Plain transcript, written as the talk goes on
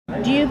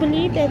Do you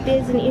believe that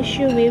there's an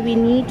issue where we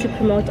need to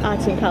promote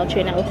arts and culture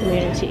in our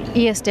community?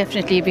 Yes,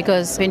 definitely,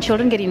 because when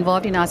children get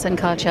involved in arts and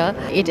culture,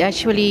 it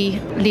actually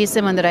leads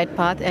them on the right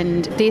path,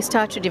 and they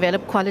start to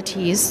develop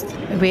qualities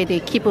where they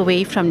keep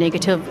away from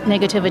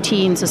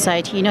negativity in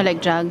society,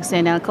 like drugs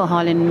and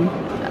alcohol. And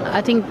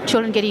I think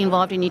children getting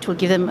involved in it will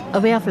give them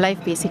a way of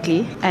life,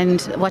 basically.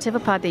 And whatever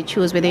path they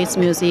choose, whether it's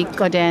music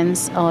or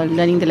dance or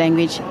learning the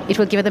language, it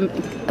will give them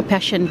a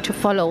passion to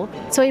follow.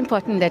 It's so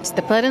important that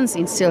the parents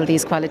instill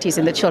these qualities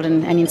in the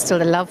children and instill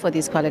the love for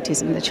these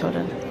qualities in the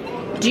children.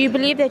 Do you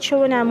believe that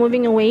children are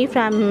moving away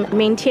from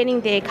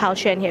maintaining their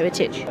culture and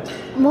heritage?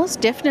 Most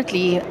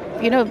definitely.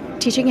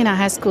 Teaching in a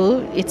high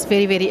school, it's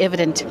very, very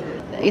evident.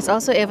 It's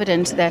also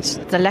evident that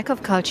the lack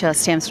of culture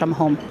stems from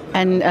home.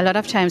 And a lot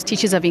of times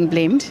teachers are being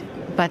blamed.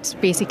 But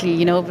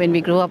basically, when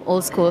we grew up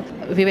old school,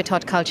 we were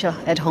taught culture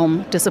at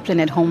home, discipline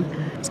at home.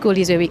 School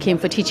is where we came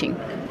for teaching.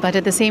 But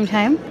at the same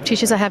time,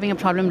 teachers are having a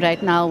problem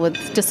right now with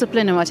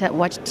discipline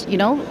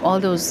and all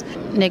those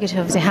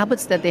negative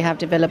habits that they have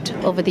developed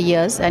over the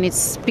years. And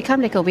it's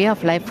become like a way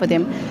of life for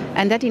them.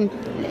 And that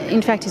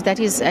in fact, that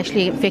is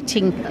actually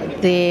affecting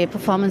their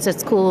performance at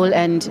school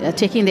and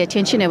taking their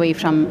attention away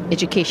from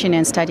education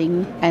and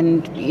studying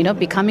and,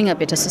 becoming a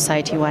better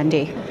society one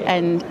day.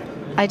 And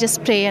I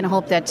just pray and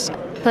hope that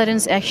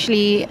parents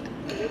actually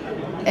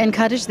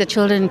encourage the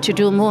children to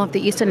do more of the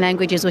Eastern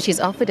languages, which is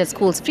offered at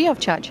schools free of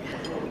charge.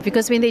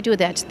 Because when they do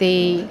that,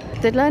 they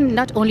learn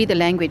not only the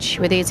language,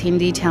 whether it's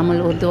Hindi,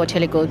 Tamil, Urdu or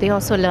Telugu, they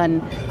also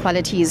learn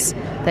qualities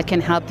that can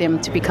help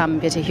them to become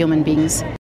better human beings.